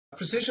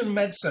Precision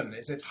medicine,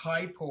 is it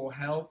hype or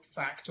help,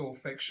 fact or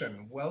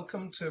fiction?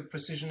 Welcome to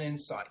Precision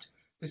Insight.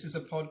 This is a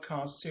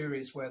podcast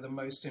series where the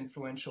most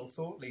influential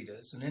thought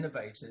leaders and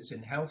innovators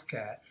in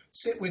healthcare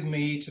sit with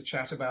me to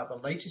chat about the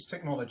latest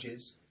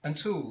technologies and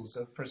tools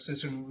of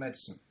precision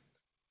medicine.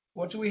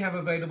 What do we have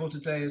available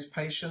today as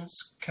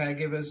patients,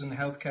 caregivers, and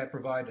healthcare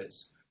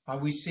providers? Are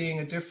we seeing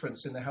a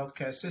difference in the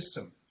healthcare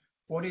system?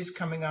 What is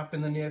coming up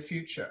in the near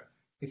future?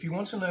 If you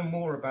want to know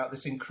more about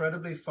this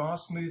incredibly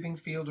fast-moving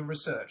field of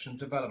research and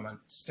development,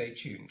 stay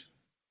tuned.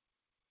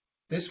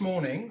 This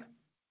morning,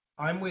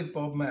 I'm with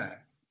Bob Mehr,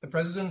 the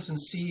President and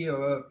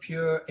CEO of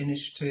Pure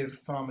Integrative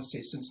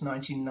Pharmacy since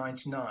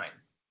 1999.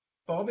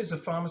 Bob is a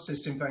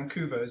pharmacist in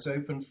Vancouver, has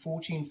opened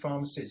 14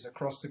 pharmacies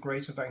across the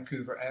Greater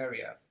Vancouver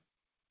area.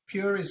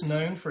 Pure is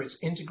known for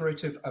its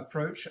integrative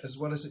approach as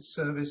well as its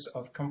service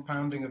of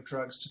compounding of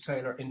drugs to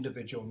tailor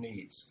individual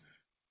needs.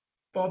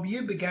 Bob,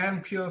 you began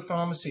Pure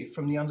Pharmacy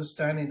from the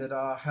understanding that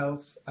our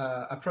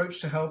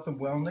approach to health and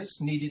wellness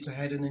needed to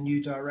head in a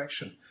new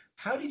direction.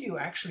 How did you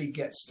actually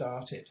get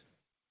started?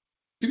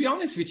 To be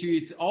honest with you,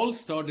 it all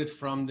started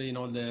from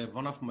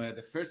one of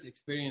the first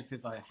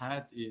experiences I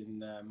had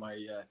in my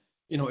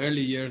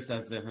early years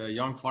as a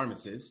young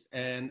pharmacist,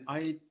 and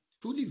I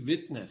truly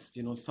witnessed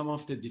some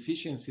of the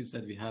deficiencies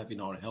that we have in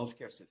our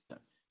healthcare system.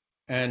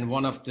 And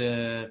one of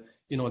the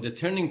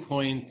turning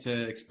point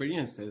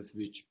experiences,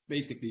 which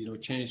basically,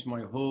 changed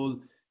my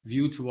whole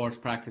view towards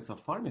practice of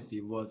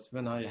pharmacy, was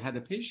when I had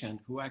a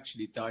patient who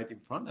actually died in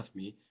front of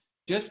me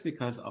just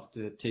because of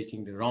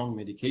taking the wrong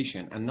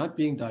medication and not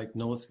being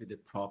diagnosed with the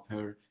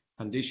proper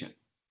condition.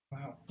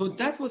 Wow. So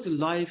that was a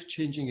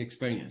life-changing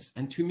experience.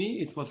 And to me,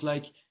 it was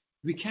like,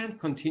 we can't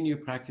continue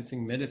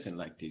practicing medicine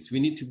like this. We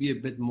need to be a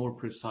bit more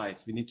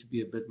precise. We need to be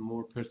a bit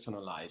more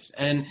personalized.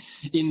 And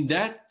in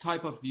that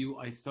type of view,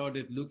 I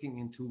started looking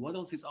into what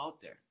else is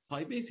out there. So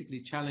I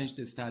basically challenged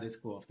the status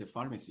quo of the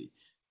pharmacy.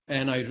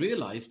 And I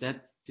realized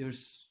that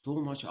there's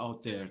so much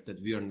out there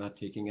that we are not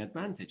taking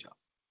advantage of.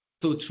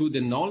 So through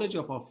the knowledge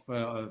of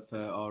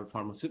our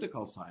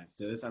pharmaceutical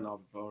sciences and of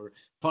our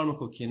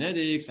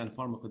pharmacokinetics and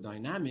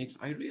pharmacodynamics,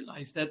 I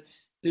realized that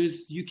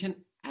you can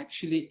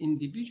actually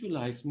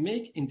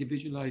make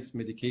individualized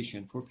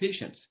medication for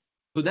patients.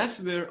 So that's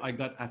where I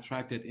got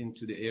attracted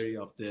into the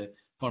area of the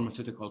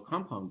pharmaceutical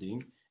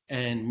compounding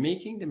and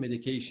making the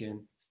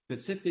medication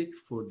specific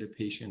for the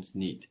patient's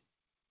need.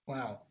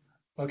 Wow.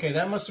 Okay,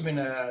 that must have been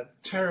a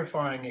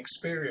terrifying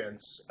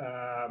experience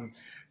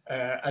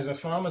as a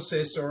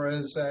pharmacist or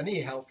as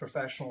any health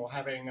professional,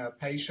 having a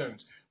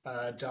patient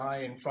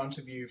die in front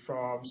of you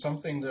from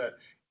something that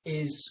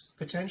is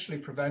potentially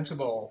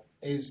preventable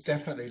is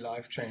definitely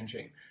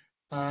life-changing.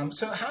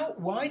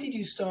 Why did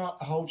you start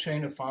a whole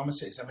chain of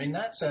pharmacies? I mean,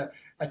 that's a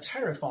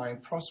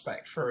terrifying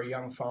prospect for a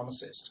young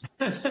pharmacist.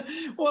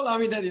 Well, I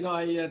mean,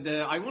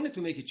 I wanted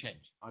to make a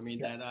change. I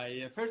mean,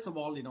 first of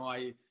all,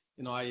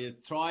 I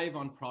thrive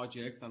on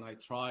projects and I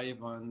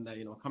thrive on,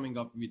 coming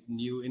up with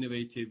new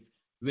innovative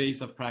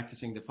ways of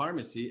practicing the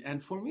pharmacy.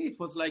 And for me, it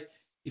was like,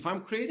 if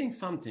I'm creating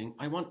something,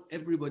 I want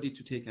everybody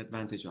to take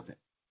advantage of it.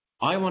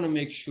 I want to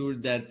make sure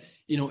that,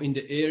 in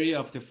the area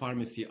of the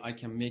pharmacy, I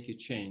can make a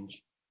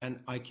change and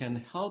I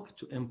can help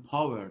to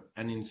empower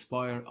and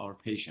inspire our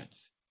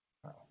patients.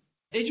 Wow.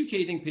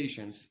 Educating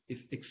patients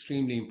is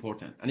extremely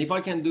important. And if I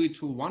can do it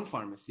through one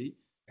pharmacy,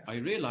 I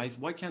realize,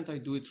 why can't I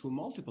do it through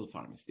multiple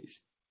pharmacies?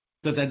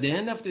 Because at the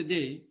end of the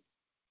day,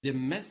 the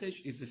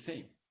message is the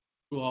same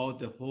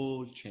throughout the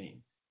whole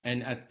chain.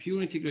 And at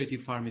Pure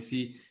Integrative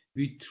Pharmacy,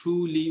 we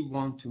truly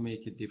want to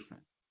make a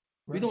difference.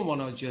 We don't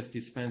want to just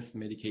dispense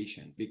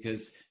medication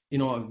because, we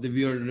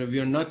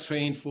are not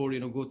trained for,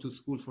 go to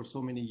school for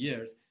so many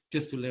years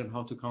just to learn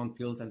how to count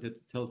pills and to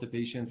tell the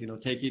patients,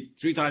 take it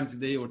 3 times a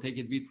day or take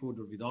it with food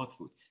or without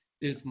food.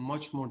 There's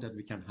much more that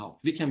we can help.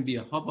 We can be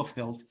a hub of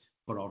health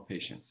for our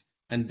patients.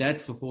 And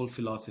that's the whole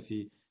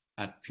philosophy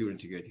at Pure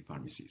Integrative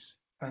Pharmacies.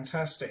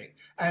 Fantastic.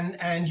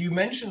 And you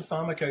mentioned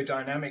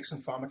pharmacodynamics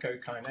and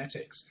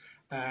pharmacokinetics.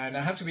 And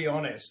I have to be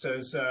honest,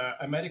 as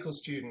a medical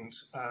student,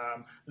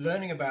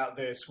 learning about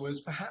this was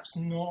perhaps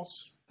not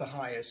the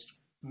highest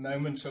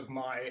moment of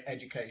my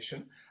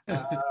education.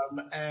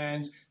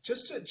 And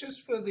just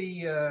for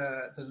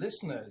the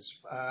listeners,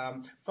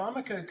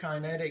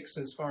 pharmacokinetics,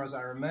 as far as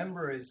I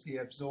remember, is the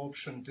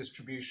absorption,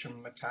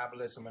 distribution,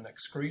 metabolism, and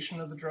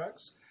excretion of the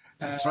drugs.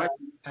 That's right.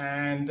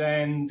 And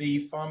then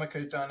the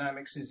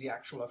pharmacodynamics is the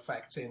actual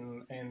effect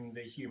in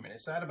the human.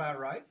 Is that about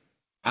right?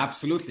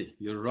 Absolutely.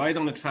 You're right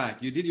on the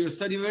track. You did your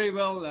study very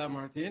well,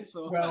 Martin.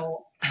 So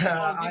well,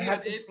 I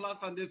had an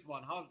A+ on this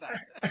one. How's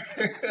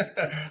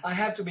that? I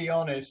have to be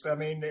honest. I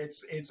mean,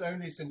 it's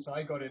only since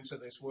I got into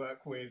this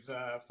work with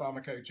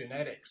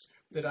pharmacogenetics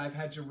that I've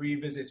had to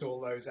revisit all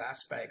those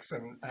aspects,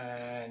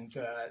 and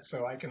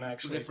so I can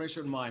actually refresh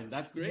your mind.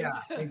 That's great.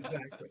 Yeah,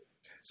 exactly.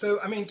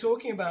 So, I mean,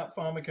 talking about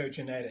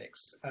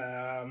pharmacogenetics,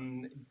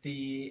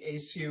 the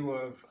issue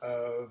of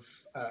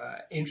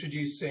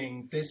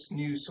introducing this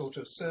new sort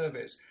of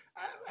service,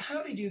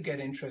 how did you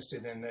get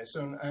interested in this,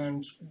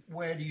 and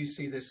where do you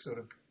see this sort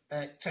of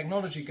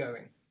technology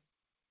going?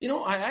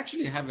 I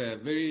actually have a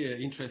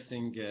very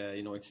interesting,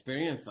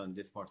 experience on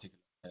this particular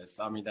test.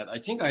 I mean, that I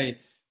think I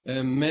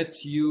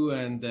met you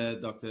and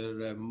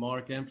Dr.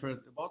 Mark Emford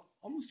about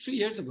almost 3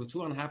 years ago,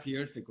 2.5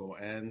 years ago.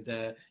 And,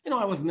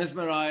 I was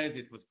mesmerized.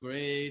 It was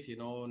great,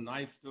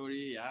 nice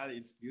story. Yeah,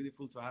 it's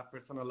beautiful to have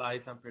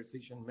personalized and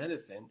precision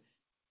medicine.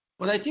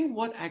 But I think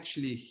what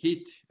actually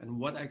hit and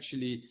what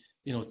actually,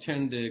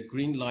 turned the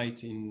green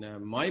light in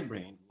my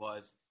brain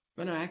was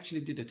when I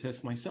actually did a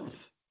test myself.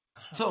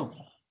 So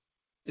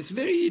it's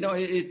very,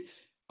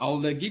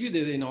 I'll give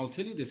you I'll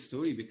tell you the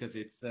story because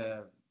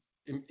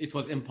it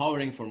was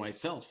empowering for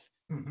myself.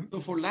 Mm-hmm. So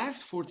for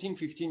last 14,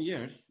 15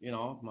 years,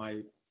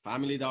 my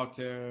family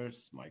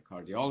doctors, my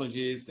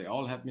cardiologists, they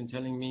all have been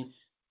telling me,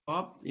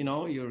 Bob,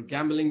 you're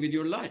gambling with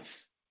your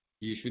life.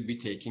 You should be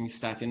taking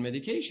statin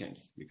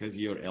medications because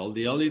your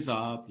LDL is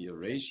up, your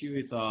ratio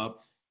is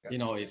up,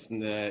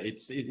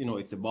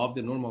 it's above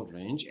the normal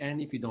range,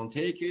 and if you don't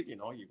take it, you're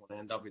going to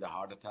end up with a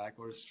heart attack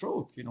or a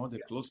stroke. The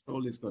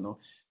cholesterol is going to,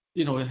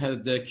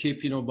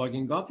 keep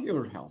bugging up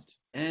your health.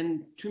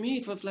 And to me,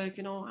 it was like,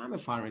 I'm a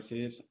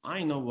pharmacist.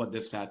 I know what the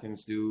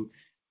statins do.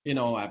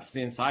 I've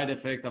seen side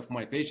effects of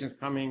my patients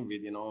coming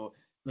with,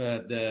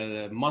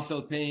 the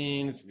muscle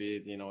pains,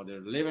 with,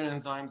 their liver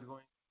enzymes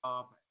going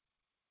up.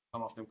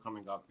 Some of them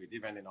coming up with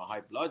even,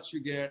 high blood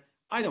sugar.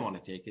 I don't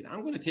want to take it.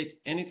 I'm going to take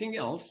anything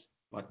else,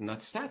 but not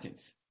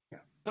statins. Yeah.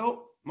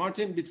 So,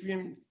 Martin,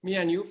 between me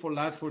and you for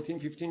last 14,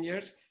 15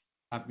 years,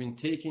 I've been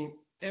taking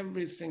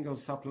every single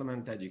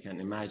supplement that you can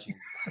imagine.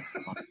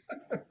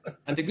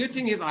 And the good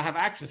thing is I have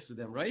access to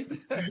them, right?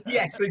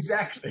 Yes,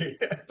 exactly.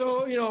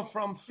 So,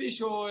 from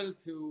fish oil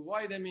to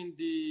vitamin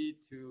D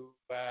to,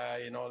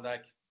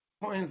 like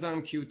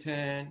coenzyme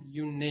Q10,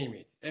 you name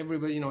it.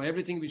 Everybody,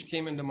 everything which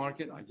came in the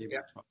market, I gave it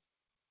a try.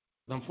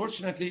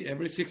 Unfortunately,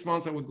 every 6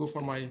 months I would go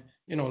for my,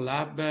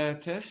 lab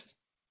test.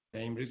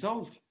 Same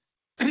result.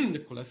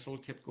 The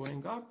cholesterol kept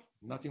going up.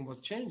 Nothing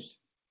was changed.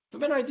 So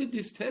when I did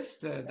this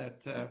test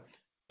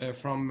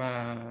from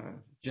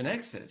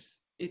Genexus,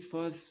 it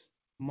was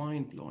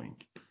mind-blowing.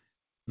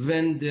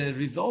 When the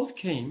result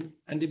came,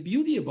 and the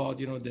beauty about,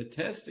 the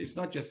test, it's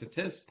not just a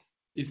test,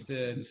 it's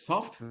the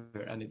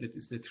software and it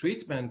is the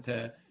treatment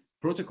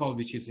protocol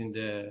which is in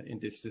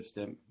this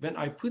system. When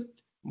I put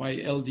my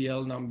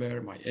LDL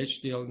number, my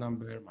HDL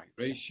number, my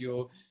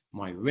ratio,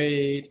 my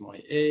weight,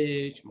 my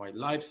age, my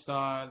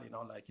lifestyle,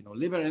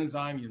 liver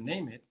enzyme, you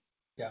name it.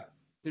 Yeah.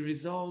 The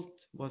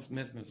result was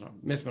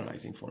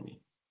mesmerizing for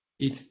me.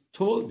 It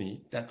told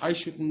me that I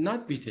should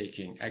not be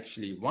taking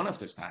actually one of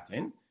the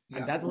statin,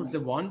 and that was the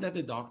one that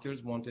the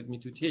doctors wanted me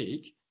to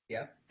take.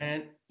 Yeah.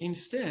 And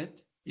instead,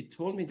 it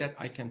told me that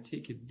I can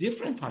take a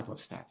different type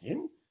of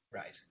statin,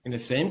 right, in the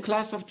same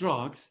class of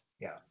drugs.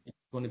 Yeah. It's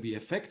going to be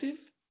effective,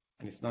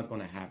 and it's not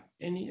going to have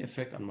any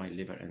effect on my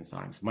liver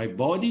enzymes. My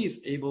body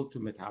is able to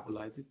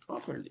metabolize it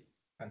properly.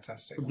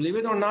 Fantastic. So believe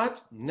it or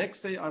not,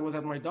 next day I was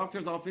at my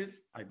doctor's office.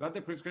 I got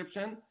the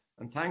prescription,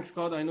 and thanks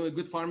God I know a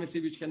good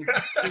pharmacy which can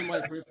fill my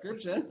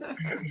prescription.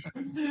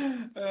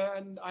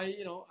 And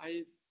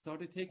I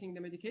started taking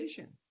the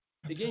medication.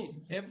 Again,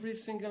 every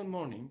single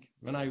morning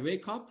when I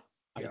wake up,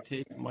 I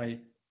take my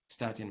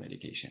statin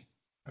medication.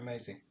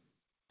 Amazing.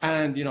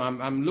 And,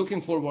 I'm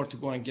looking forward to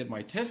go and get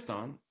my test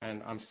done.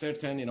 And I'm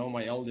certain,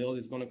 my LDL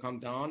is going to come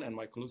down and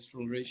my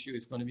cholesterol ratio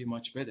is going to be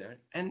much better.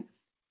 And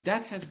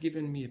that has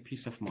given me a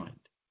peace of mind.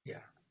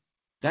 Yeah.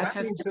 That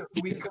means that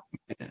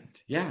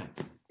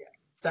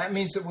That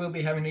means that we'll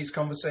be having these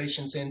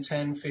conversations in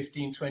 10,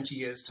 15, 20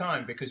 years'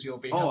 time because you'll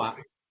be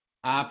healthy.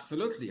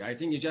 Absolutely. I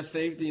think you just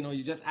saved,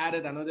 you just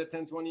added another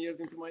 10, 20 years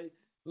into my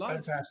life.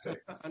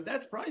 Fantastic. And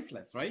that's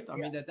priceless, right? I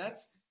mean,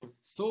 that's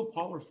so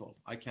powerful.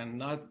 I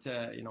cannot,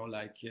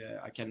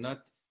 I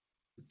cannot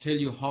tell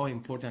you how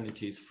important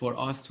it is for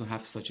us to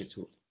have such a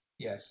tool.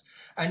 Yes.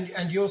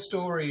 And your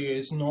story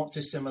is not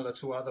dissimilar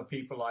to other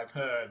people I've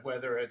heard,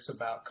 whether it's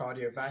about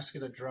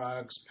cardiovascular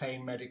drugs,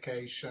 pain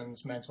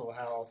medications, mental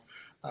health,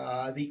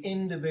 the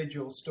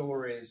individual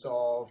stories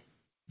of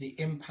the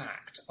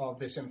impact of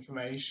this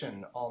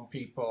information on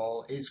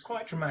people is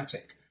quite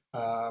dramatic.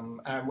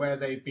 And where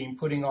they've been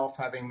putting off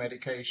having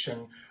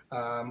medication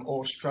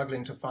or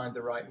struggling to find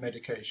the right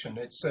medication,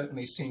 it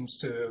certainly seems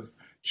to have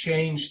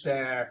changed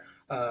their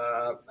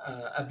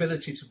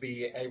ability to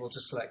be able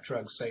to select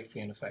drugs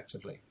safely and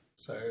effectively.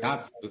 So,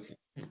 absolutely,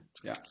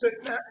 yeah. So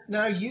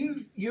now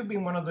you've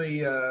been one of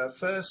the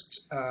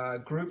first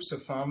groups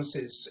of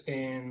pharmacists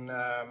in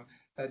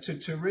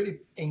to really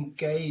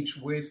engage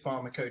with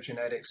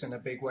pharmacogenetics in a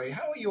big way.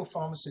 How are your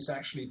pharmacists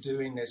actually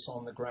doing this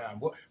on the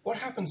ground? What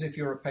happens if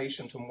you're a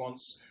patient and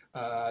wants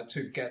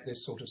to get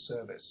this sort of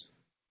service?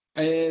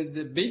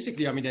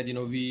 Basically, I mean that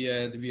we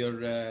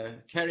are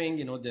carrying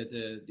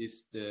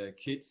the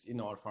kits in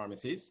our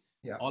pharmacies.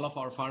 Yeah. All of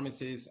our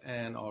pharmacies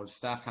and our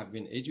staff have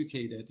been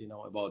educated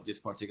about this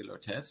particular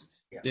test.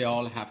 Yeah. They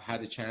all have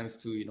had a chance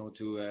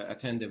to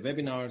attend the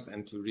webinars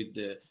and to read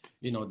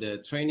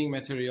the training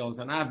materials,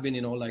 and I've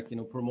been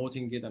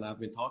promoting it, and I've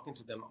been talking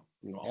to them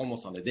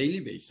almost on a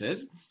daily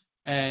basis.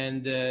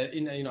 And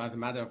as a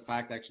matter of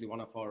fact, actually,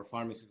 one of our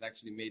pharmacists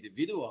actually made a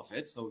video of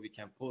it, so we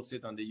can post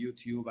it on the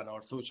YouTube and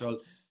our social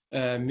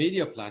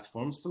media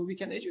platforms, so we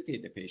can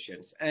educate the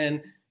patients.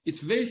 And it's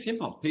very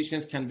simple.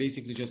 Patients can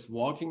basically just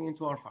walking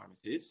into our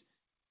pharmacies,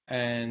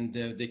 and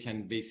they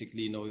can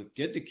basically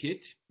get the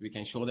kit. We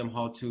can show them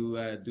how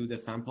to do the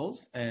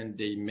samples, and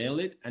they mail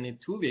it, and in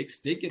 2 weeks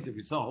they get the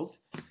result,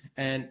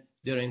 and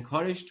they're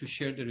encouraged to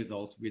share the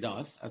results with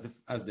us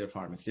as their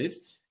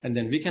pharmacist, and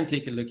then we can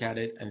take a look at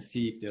it and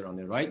see if they're on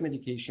the right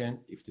medication,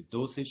 if the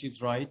dosage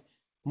is right.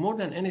 More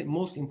than any,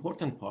 most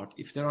important part,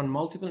 if they're on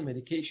multiple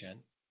medication,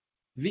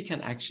 we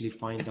can actually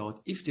find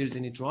out if there's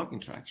any drug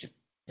interaction.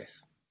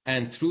 Yes.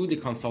 And through the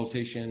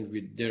consultation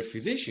with their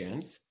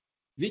physicians,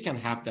 we can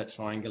have that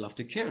triangle of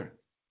the care,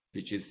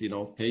 which is,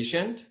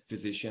 patient,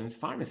 physician,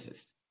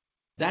 pharmacist.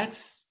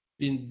 That's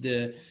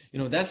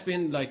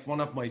been like one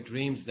of my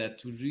dreams, that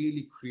to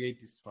really create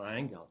this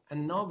triangle.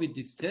 And now with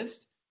this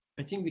test,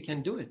 I think we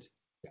can do it.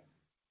 Yeah.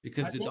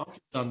 Because the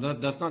doctor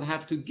does not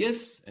have to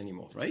guess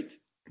anymore, right?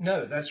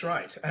 No, that's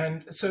right.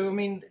 And so,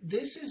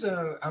 this is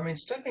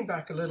stepping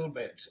back a little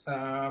bit,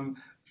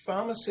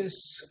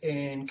 pharmacists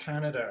in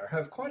Canada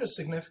have quite a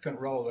significant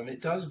role, and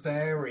it does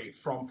vary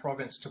from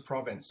province to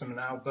province. And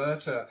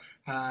Alberta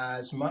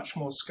has much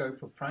more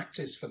scope of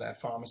practice for their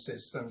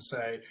pharmacists than,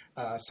 say,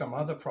 some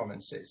other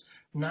provinces.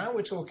 Now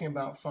we're talking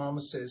about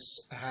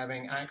pharmacists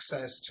having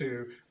access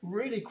to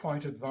really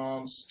quite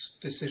advanced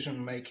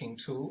decision-making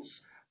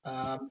tools.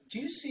 Do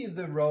you see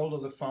the role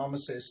of the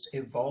pharmacist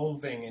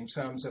evolving in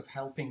terms of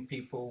helping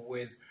people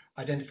with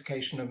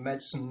identification of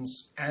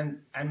medicines and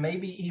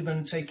maybe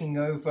even taking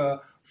over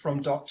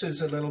from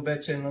doctors a little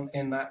bit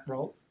in that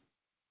role?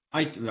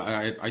 I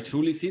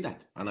truly see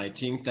that. And I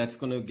think that's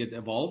going to get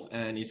evolved,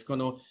 and it's going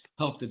to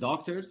help the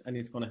doctors, and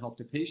it's going to help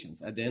the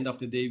patients. At the end of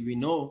the day, we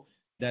know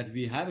that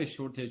we have a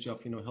shortage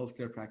of,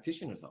 healthcare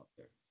practitioners out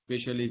there,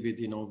 especially with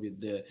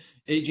the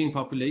aging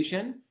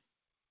population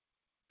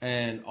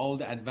and all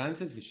the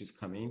advances which is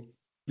coming.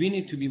 We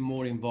need to be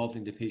more involved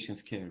in the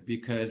patient's care,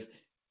 because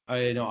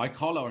I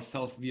call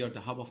ourselves, we are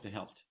the hub of the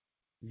health.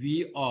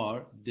 We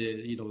are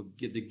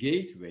the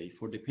gateway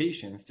for the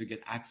patients to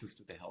get access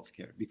to the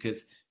healthcare,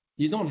 because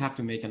you don't have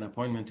to make an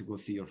appointment to go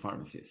see your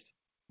pharmacist.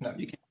 No.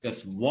 You can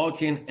just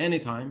walk in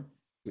anytime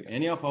to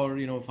any of our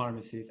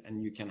pharmacies,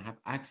 and you can have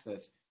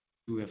access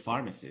to a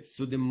pharmacist.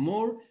 So the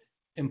more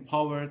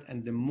empowered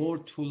and the more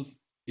tools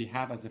we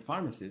have as a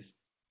pharmacist,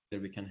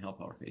 that we can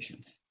help our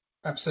patients.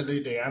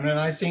 Absolutely.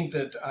 I think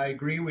that I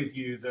agree with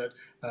you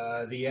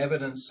that the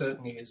evidence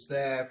certainly is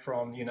there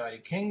from the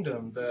United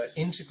Kingdom that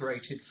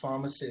integrated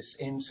pharmacists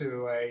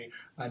into a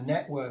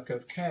network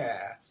of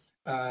care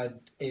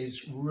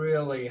is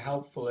really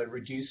helpful at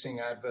reducing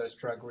adverse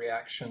drug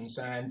reactions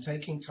and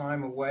taking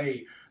time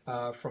away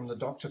from the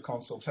doctor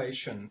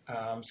consultation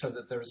so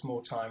that there is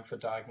more time for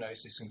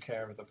diagnosis and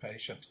care of the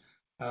patient.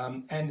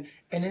 And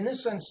in a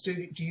sense,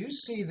 do you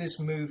see this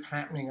move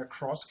happening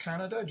across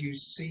Canada? Do you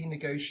see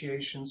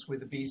negotiations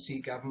with the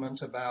BC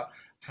government about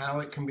how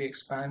it can be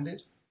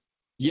expanded?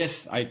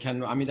 Yes, I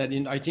can.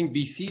 I think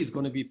BC is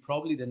going to be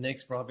probably the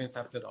next province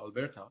after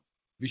Alberta,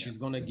 which is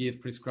going to give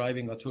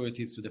prescribing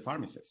authorities to the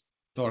pharmacists.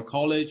 So our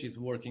college is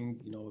working,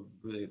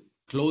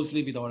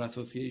 closely with our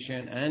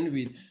association and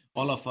with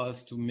all of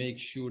us to make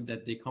sure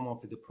that they come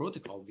up with a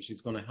protocol, which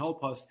is going to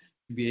help us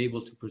to be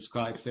able to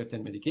prescribe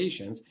certain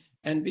medications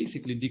and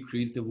basically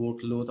decrease the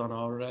workload on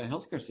our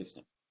healthcare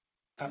system.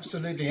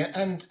 Absolutely.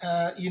 And,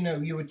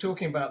 you were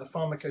talking about the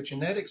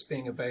pharmacogenetics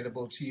being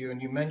available to you,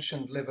 and you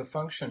mentioned liver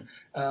function.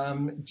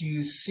 Do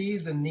you see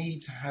the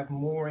need to have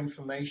more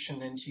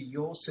information into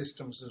your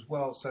systems as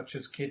well, such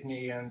as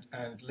kidney and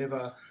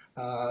liver,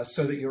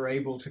 so that you're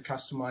able to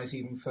customize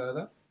even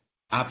further?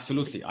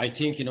 Absolutely. I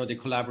think, the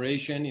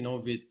collaboration,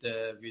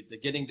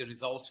 with getting the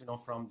results,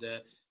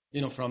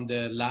 from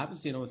the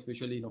labs,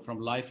 especially, from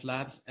Life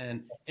Labs,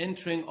 and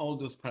entering all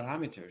those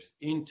parameters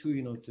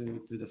into,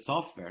 to the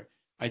software,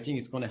 I think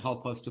it's going to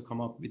help us to come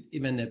up with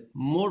even a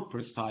more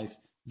precise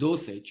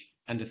dosage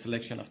and the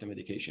selection of the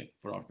medication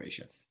for our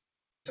patients.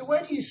 So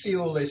where do you see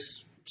all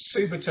this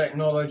super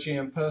technology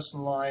and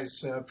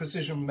personalized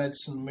precision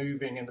medicine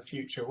moving in the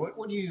future?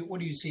 What do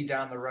you see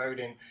down the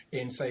road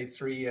in say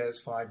 3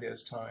 years, 5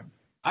 years time?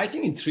 I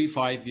think in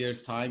 3-5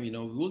 years time,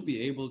 we'll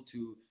be able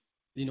to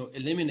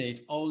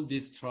eliminate all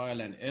these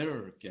trial and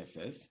error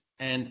guesses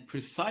and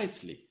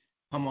precisely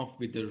come up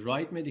with the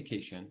right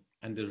medication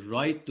and the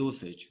right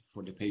dosage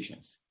for the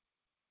patients.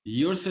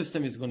 Your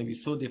system is going to be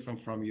so different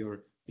from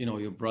your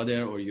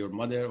brother or your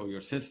mother or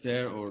your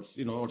sister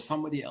or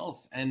somebody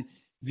else. And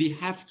we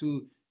have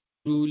to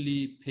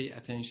truly pay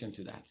attention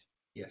to that.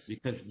 Yes.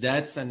 Because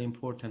that's an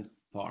important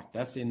part.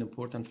 That's an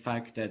important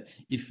fact that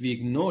if we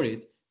ignore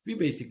it, we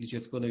basically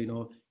just going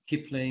to,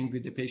 keep playing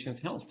with the patient's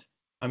health.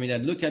 I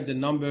look at the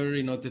number,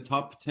 the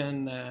top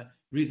 10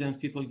 reasons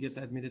people get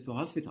admitted to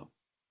hospital.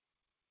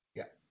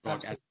 Yeah,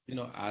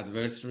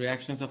 adverse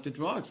reactions of the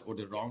drugs or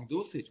the wrong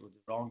dosage or the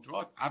wrong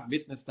drug. I've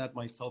witnessed that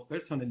myself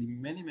personally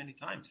many, many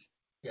times.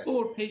 Yes.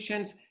 Or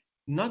patients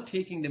not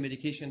taking the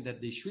medication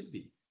that they should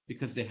be.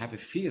 because they have a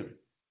fear.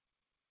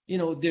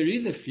 There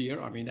is a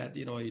fear. I mean, that,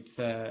 it's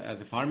as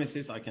a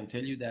pharmacist, I can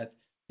tell you that,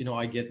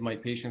 I get my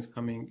patients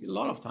coming a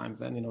lot of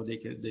times, and,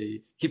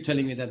 they keep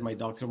telling me that my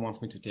doctor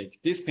wants me to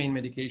take this pain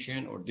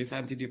medication or this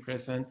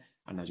antidepressant,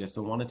 and I just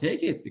don't want to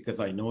take it because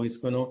I know it's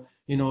going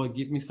to,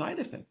 give me side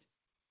effect.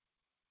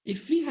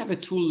 If we have a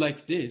tool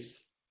like this,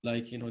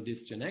 like,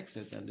 this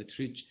GenXS and the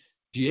Treat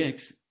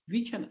GX,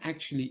 we can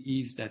actually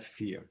ease that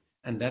fear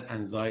and that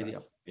anxiety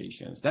of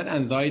patients. That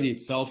anxiety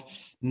itself,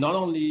 not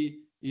only,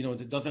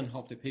 that doesn't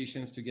help the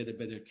patients to get a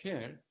better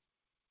care,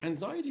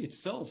 anxiety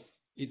itself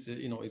is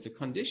a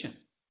condition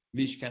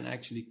which can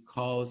actually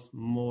cause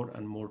more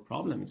and more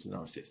problems in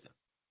our system.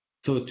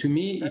 So to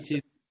me,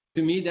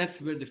 that's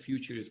where the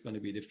future is going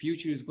to be. The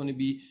future is going to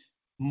be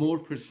more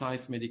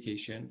precise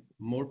medication,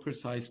 more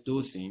precise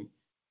dosing,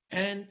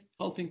 and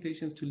helping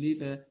patients to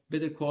live a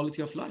better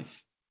quality of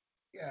life.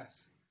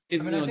 Yes. I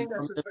think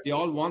we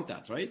all want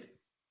that, right?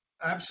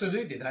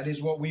 Absolutely. That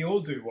is what we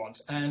all do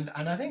want. And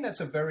I think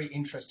that's a very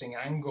interesting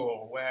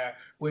angle where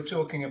we're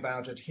talking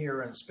about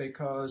adherence,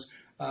 because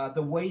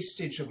the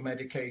wastage of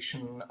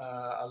medication,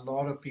 a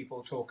lot of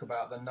people talk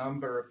about the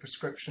number of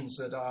prescriptions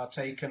that are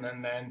taken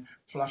and then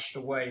flushed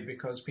away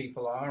because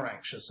people are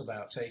anxious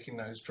about taking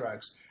those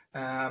drugs.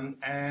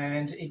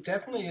 And it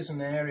definitely is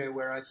an area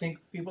where I think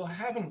people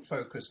haven't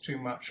focused too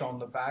much on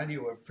the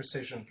value of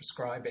precision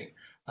prescribing,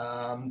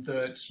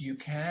 that you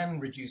can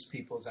reduce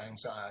people's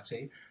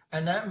anxiety.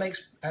 And that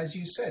makes, as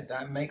you said,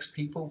 that makes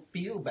people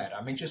feel better.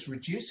 I mean, just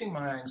reducing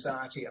my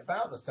anxiety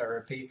about the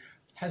therapy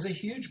has a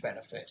huge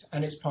benefit.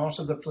 And it's part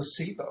of the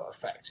placebo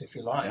effect, if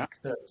you like,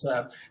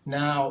 that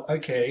now,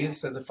 okay,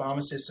 so the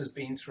pharmacist has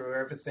been through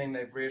everything.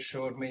 They've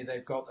reassured me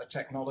they've got the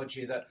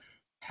technology that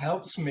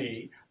helps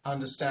me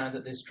understand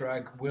that this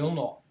drug will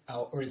not,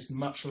 or is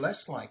much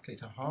less likely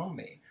to harm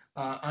me.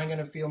 I'm going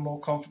to feel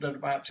more confident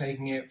about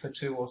taking it for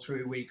 2 or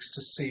 3 weeks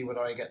to see whether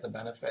I get the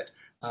benefit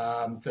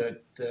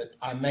that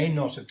I may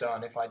not have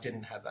done if I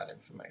didn't have that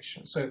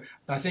information. So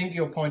I think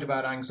your point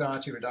about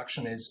anxiety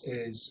reduction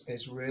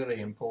is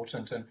really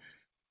important, and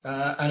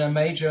a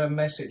major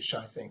message,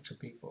 I think, to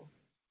people.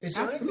 Is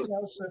there anything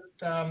else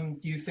that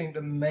you think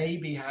that may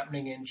be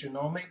happening in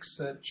genomics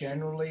that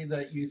generally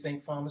that you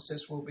think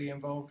pharmacists will be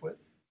involved with?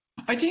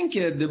 I think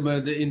in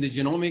the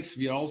genomics,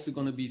 we are also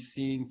going to be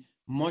seeing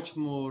much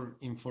more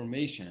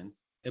information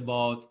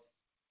about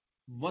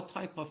what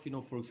type of,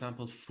 for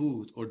example,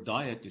 food or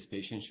diet this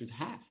patient should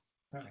have.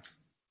 Right.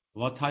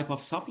 What type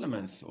of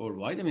supplements or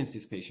vitamins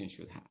this patient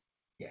should have.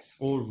 Yes.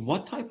 Or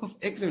what type of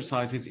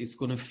exercises is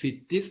going to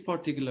fit this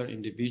particular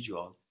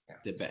individual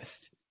the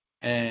best.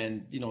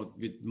 And,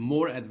 with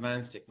more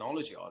advanced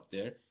technology out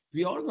there,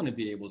 we are going to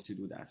be able to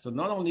do that. So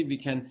not only we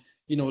can,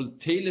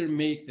 tailor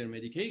make their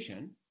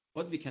medication,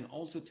 but we can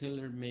also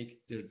tailor make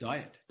their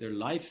diet, their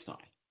lifestyle.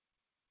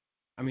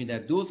 I mean,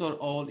 that those are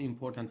all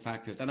important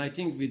factors. And I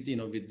think with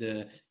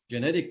the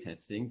genetic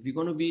testing, we're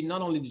going to be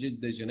not only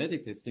the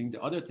genetic testing,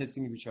 the other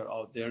testing which are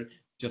out there,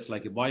 just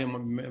like the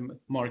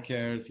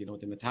biomarkers, the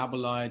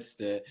metabolites,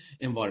 the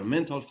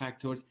environmental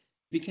factors,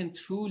 we can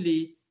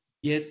truly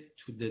get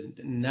to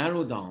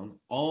narrow down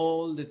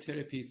all the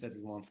therapies that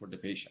we want for the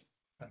patient.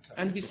 Fantastic.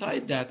 And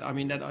beside that,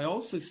 that I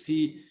also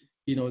see,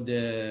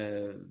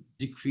 the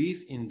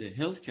decrease in the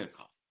healthcare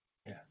cost.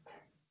 Yeah.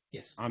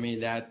 Yes.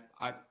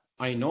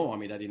 I know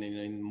that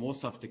in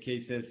most of the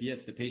cases,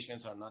 yes, the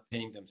patients are not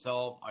paying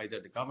themselves. Either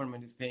the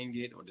government is paying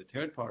it or the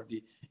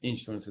third-party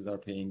insurances are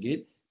paying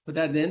it. But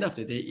at the end of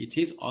the day, it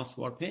is us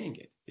who are paying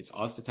it. It's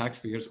us, the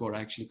taxpayers, who are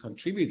actually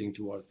contributing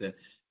towards the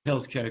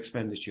healthcare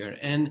expenditure.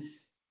 And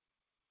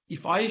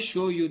if I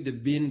show you the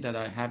bin that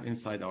I have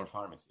inside our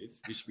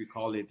pharmacies, which we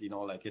call it,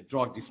 like a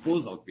drug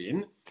disposal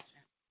bin,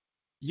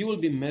 you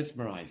will be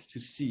mesmerized to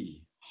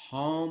see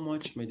how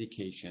much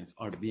medications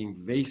are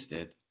being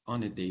wasted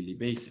on a daily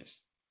basis.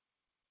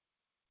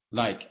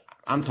 Like,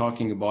 I'm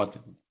talking about,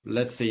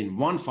 let's say in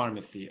one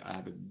pharmacy, I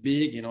have a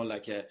big,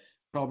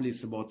 probably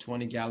it's about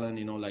 20 gallon,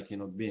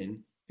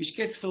 bin, which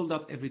gets filled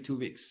up every 2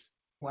 weeks.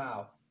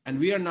 Wow. And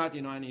we are not,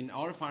 and in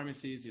our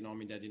pharmacies,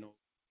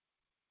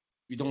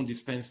 we don't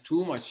dispense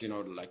too much,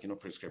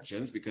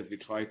 prescriptions, because we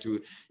try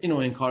to,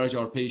 encourage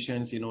our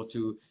patients,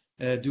 to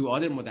do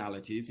other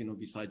modalities,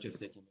 besides just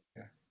taking it.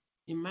 Yeah.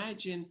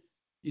 Imagine,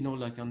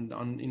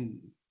 in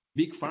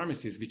big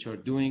pharmacies, which are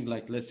doing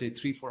let's say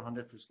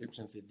 300-400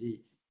 prescriptions a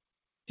day.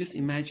 Just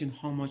imagine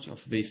how much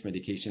of waste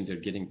medication they're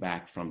getting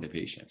back from the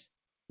patients.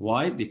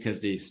 Why? Because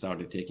they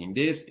started taking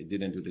this, it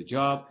didn't do the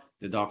job,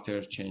 the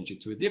doctor changed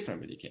it to a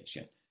different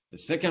medication. The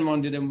second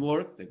one didn't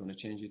work, they're going to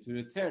change it to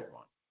the third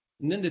one.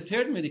 And then the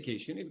third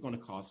medication is going to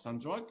cause some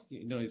drug,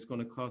 it's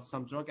going to cause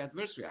some drug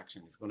adverse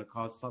reaction. It's going to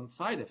cause some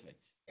side effect.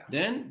 Yeah.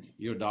 Then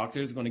your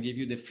doctor is going to give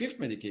you the fifth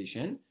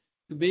medication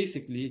to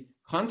basically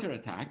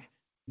counterattack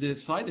the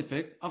side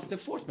effect of the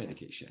fourth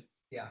medication.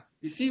 Yeah.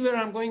 You see where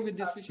I'm going with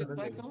this vicious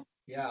Absolutely. cycle?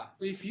 Yeah.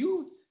 So if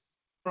you,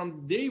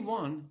 from day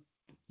one,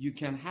 you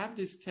can have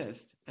this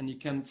test and you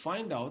can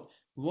find out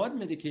what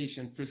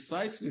medication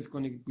precisely is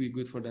going to be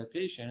good for that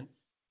patient,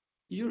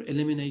 you're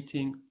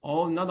eliminating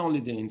all, not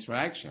only the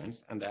interactions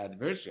and the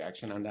adverse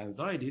reaction and the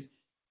anxieties,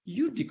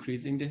 you're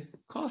decreasing the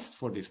cost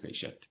for this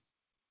patient.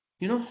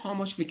 You know how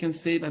much we can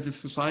save as a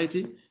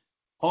society?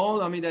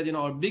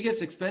 Our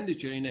biggest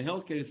expenditure in the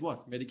healthcare is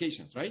what?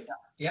 Medications, right?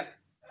 Yeah.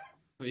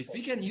 So if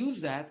we can use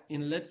that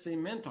in, let's say,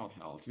 mental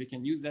health, we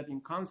can use that in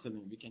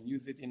counseling, we can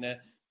use it in a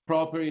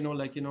proper,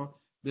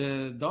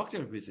 the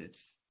doctor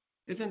visits.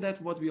 Isn't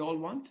that what we all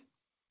want?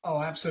 Oh,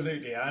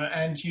 absolutely.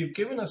 And you've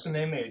given us an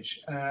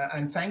image,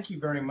 and thank you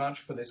very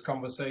much for this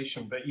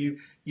conversation, but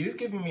you've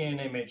given me an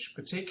image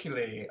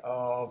particularly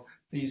of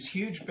these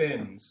huge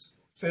bins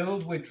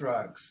filled with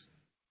drugs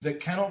that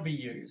cannot be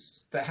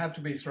used, that have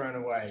to be thrown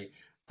away.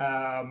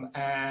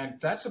 And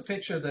that's a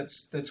picture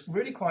that's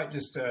really quite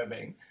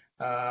disturbing.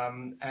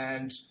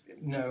 And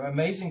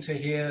amazing to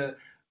hear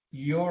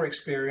your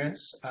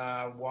experience,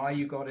 why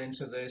you got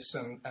into this,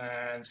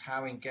 and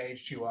how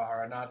engaged you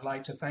are. And I'd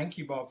like to thank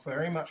you, Bob,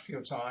 very much for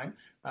your time.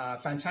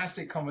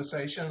 Fantastic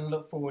conversation.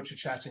 Look forward to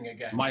chatting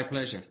again. My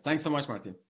pleasure. Thanks so much, Martin.